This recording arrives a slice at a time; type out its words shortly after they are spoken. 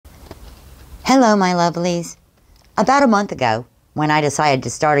Hello, my lovelies. About a month ago, when I decided to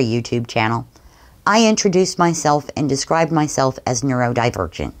start a YouTube channel, I introduced myself and described myself as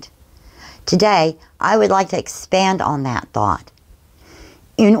neurodivergent. Today, I would like to expand on that thought.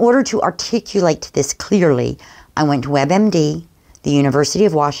 In order to articulate this clearly, I went to WebMD, the University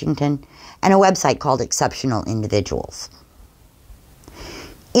of Washington, and a website called Exceptional Individuals.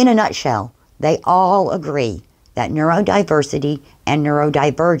 In a nutshell, they all agree that neurodiversity and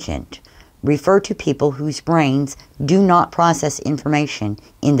neurodivergent refer to people whose brains do not process information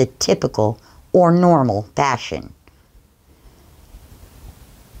in the typical or normal fashion.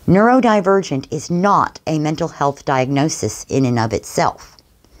 Neurodivergent is not a mental health diagnosis in and of itself.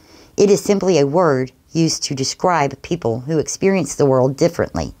 It is simply a word used to describe people who experience the world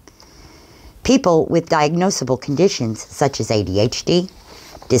differently. People with diagnosable conditions such as ADHD,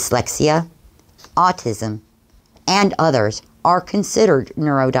 dyslexia, autism, and others are considered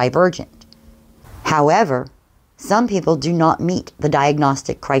neurodivergent. However, some people do not meet the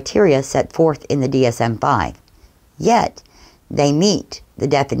diagnostic criteria set forth in the DSM-5, yet they meet the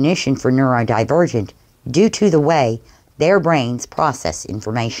definition for neurodivergent due to the way their brains process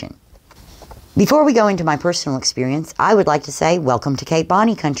information. Before we go into my personal experience, I would like to say welcome to Cape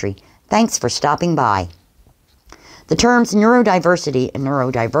Bonnie country. Thanks for stopping by. The terms neurodiversity and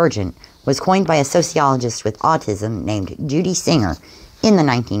neurodivergent was coined by a sociologist with autism named Judy Singer in the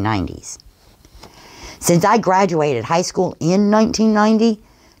 1990s. Since I graduated high school in 1990,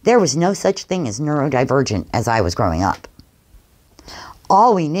 there was no such thing as neurodivergent as I was growing up.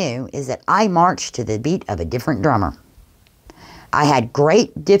 All we knew is that I marched to the beat of a different drummer. I had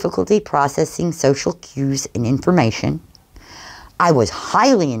great difficulty processing social cues and information. I was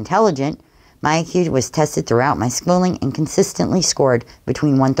highly intelligent. My IQ was tested throughout my schooling and consistently scored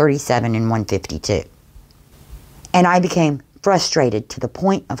between 137 and 152. And I became frustrated to the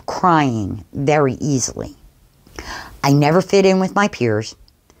point of crying very easily. I never fit in with my peers.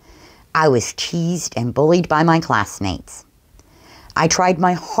 I was teased and bullied by my classmates. I tried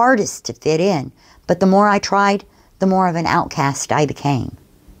my hardest to fit in, but the more I tried, the more of an outcast I became.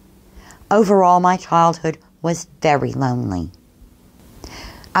 Overall, my childhood was very lonely.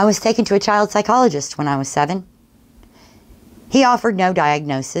 I was taken to a child psychologist when I was 7. He offered no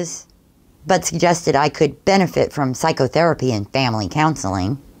diagnosis, but suggested I could benefit from psychotherapy and family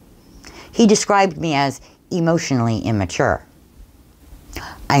counseling. He described me as emotionally immature.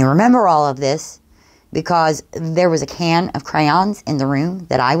 I remember all of this because there was a can of crayons in the room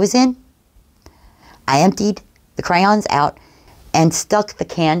that I was in. I emptied the crayons out and stuck the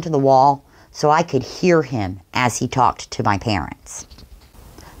can to the wall so I could hear him as he talked to my parents.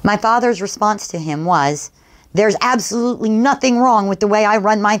 My father's response to him was, "There's absolutely nothing wrong with the way I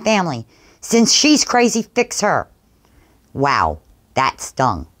run my family. Since she's crazy, fix her." Wow, that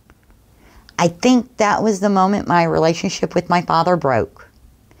stung. I think that was the moment my relationship with my father broke.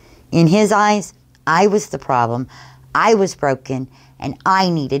 In his eyes, I was the problem, I was broken, and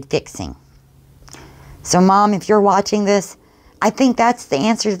I needed fixing. So Mom, if you're watching this, I think that's the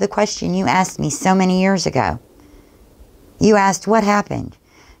answer to the question you asked me so many years ago. You asked, what happened?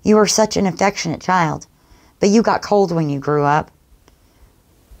 You were such an affectionate child, but you got cold when you grew up.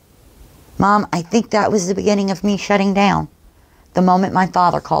 Mom, I think that was the beginning of me shutting down, the moment my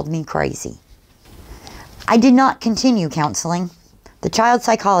father called me crazy. I did not continue counseling. The child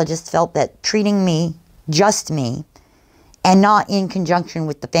psychologist felt that treating me, just me, and not in conjunction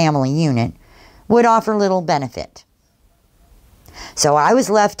with the family unit, would offer little benefit. So I was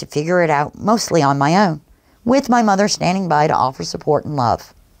left to figure it out mostly on my own, with my mother standing by to offer support and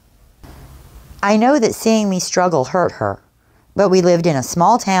love. I know that seeing me struggle hurt her, but we lived in a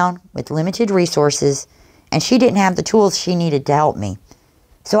small town with limited resources, and she didn't have the tools she needed to help me.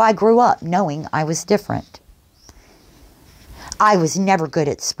 So I grew up knowing I was different. I was never good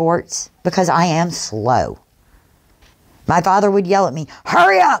at sports because I am slow. My father would yell at me,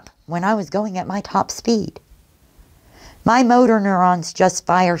 "Hurry up!" when I was going at my top speed. My motor neurons just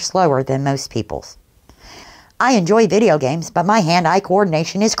fire slower than most people's. I enjoy video games, but my hand-eye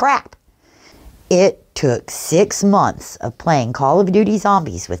coordination is crap. It took 6 months of playing Call of Duty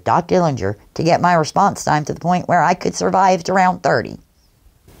Zombies with Doc Dillinger to get my response time to the point where I could survive to round 30.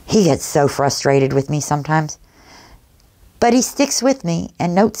 He gets so frustrated with me sometimes, but he sticks with me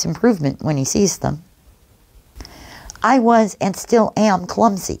and notes improvement when he sees them. I was and still am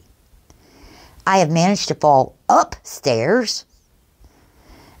clumsy. I have managed to fall upstairs.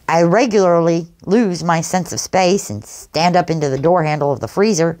 I regularly lose my sense of space and stand up into the door handle of the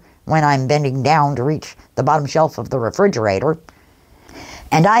freezer when I'm bending down to reach the bottom shelf of the refrigerator.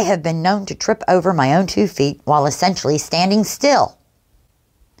 And I have been known to trip over my own 2 feet while essentially standing still.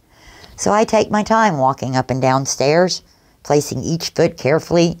 So I take my time walking up and down stairs, placing each foot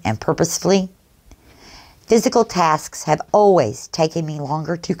carefully and purposefully. Physical tasks have always taken me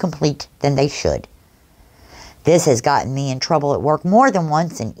longer to complete than they should. This has gotten me in trouble at work more than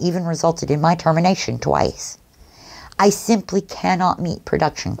once and even resulted in my termination twice. I simply cannot meet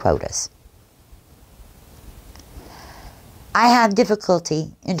production quotas. I have difficulty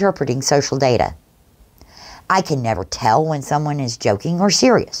interpreting social data. I can never tell when someone is joking or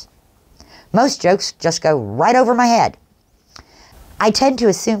serious. Most jokes just go right over my head. I tend to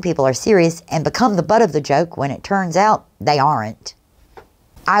assume people are serious and become the butt of the joke when it turns out they aren't.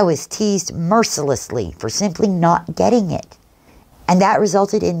 I was teased mercilessly for simply not getting it, and that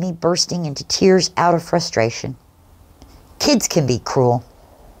resulted in me bursting into tears out of frustration. Kids can be cruel.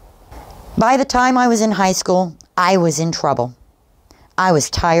 By the time I was in high school, I was in trouble. I was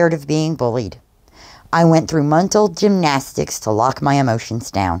tired of being bullied. I went through mental gymnastics to lock my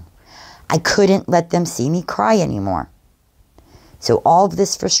emotions down. I couldn't let them see me cry anymore. So all of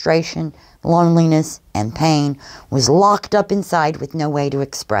this frustration, loneliness, and pain was locked up inside with no way to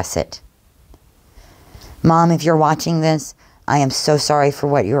express it. Mom, if you're watching this, I am so sorry for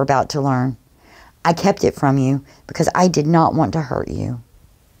what you're about to learn. I kept it from you because I did not want to hurt you.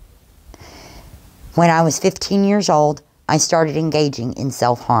 When I was 15 years old, I started engaging in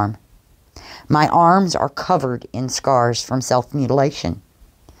self-harm. My arms are covered in scars from self-mutilation.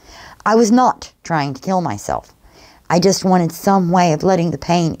 I was not trying to kill myself. I just wanted some way of letting the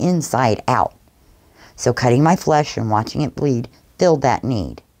pain inside out. So cutting my flesh and watching it bleed filled that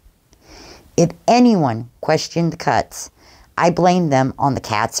need. If anyone questioned the cuts, I blamed them on the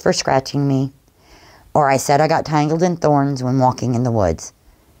cats for scratching me, or I said I got tangled in thorns when walking in the woods,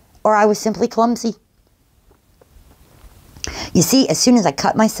 or I was simply clumsy. You see, as soon as I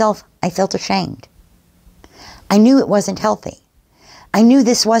cut myself, I felt ashamed. I knew it wasn't healthy. I knew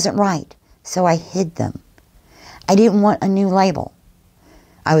this wasn't right, so I hid them. I didn't want a new label.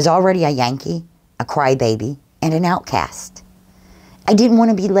 I was already a Yankee, a crybaby, and an outcast. I didn't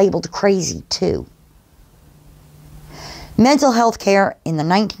want to be labeled crazy, too. Mental health care in the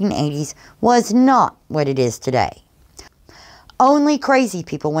 1980s was not what it is today. Only crazy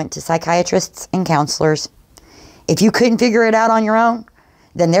people went to psychiatrists and counselors. If you couldn't figure it out on your own,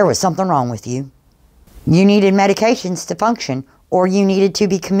 then there was something wrong with you. You needed medications to function, or you needed to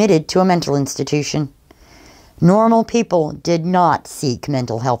be committed to a mental institution. Normal people did not seek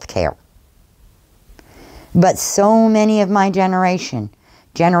mental health care. But so many of my generation,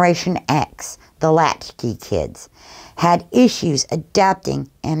 Generation X, the latchkey kids, had issues adapting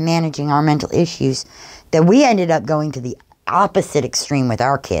and managing our mental issues that we ended up going to the opposite extreme with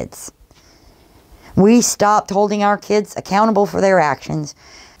our kids. We stopped holding our kids accountable for their actions.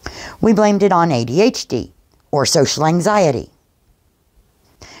 We blamed it on ADHD or social anxiety.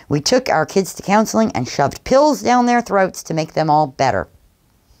 We took our kids to counseling and shoved pills down their throats to make them all better.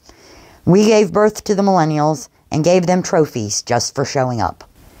 We gave birth to the millennials and gave them trophies just for showing up.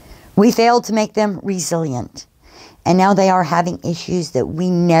 We failed to make them resilient, and now they are having issues that we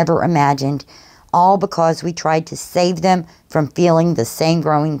never imagined, all because we tried to save them from feeling the same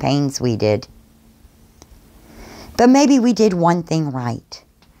growing pains we did. But maybe we did one thing right.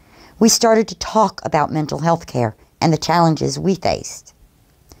 We started to talk about mental health care and the challenges we faced.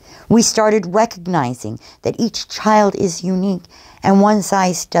 We started recognizing that each child is unique and one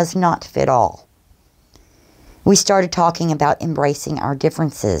size does not fit all. We started talking about embracing our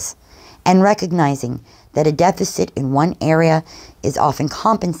differences and recognizing that a deficit in one area is often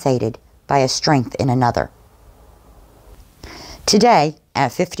compensated by a strength in another. Today,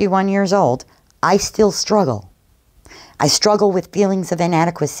 at 51 years old, I still struggle. I struggle with feelings of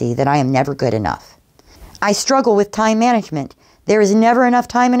inadequacy that I am never good enough. I struggle with time management. There is never enough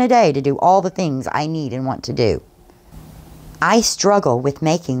time in a day to do all the things I need and want to do. I struggle with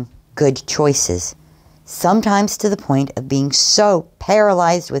making good choices, sometimes to the point of being so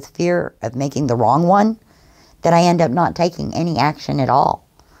paralyzed with fear of making the wrong one that I end up not taking any action at all.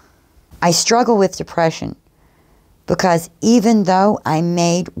 I struggle with depression because even though I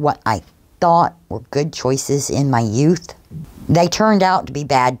made what I thought were good choices in my youth, they turned out to be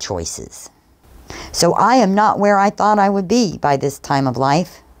bad choices. So I am not where I thought I would be by this time of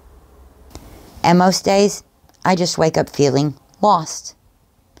life. And most days, I just wake up feeling lost.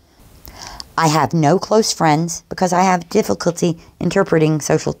 I have no close friends because I have difficulty interpreting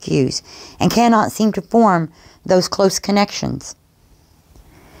social cues and cannot seem to form those close connections.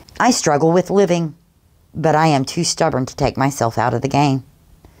 I struggle with living, but I am too stubborn to take myself out of the game.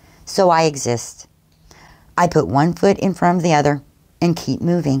 So I exist. I put one foot in front of the other and keep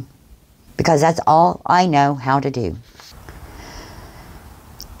moving, because that's all I know how to do.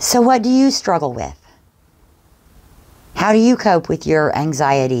 So what do you struggle with? How do you cope with your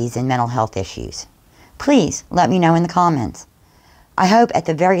anxieties and mental health issues? Please let me know in the comments. I hope at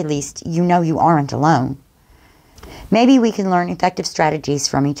the very least you know you aren't alone. Maybe we can learn effective strategies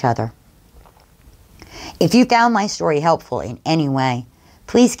from each other. If you found my story helpful in any way,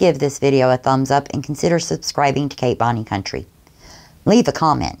 please give this video a thumbs up and consider subscribing to Kate Bonnie Country. Leave a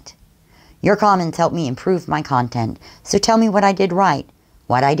comment. Your comments help me improve my content, so tell me what I did right,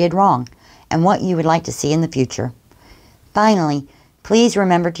 what I did wrong, and what you would like to see in the future. Finally, please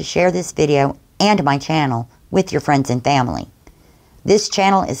remember to share this video and my channel with your friends and family. This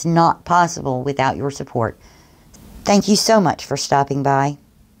channel is not possible without your support. Thank you so much for stopping by.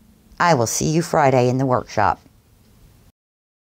 I will see you Friday in the workshop.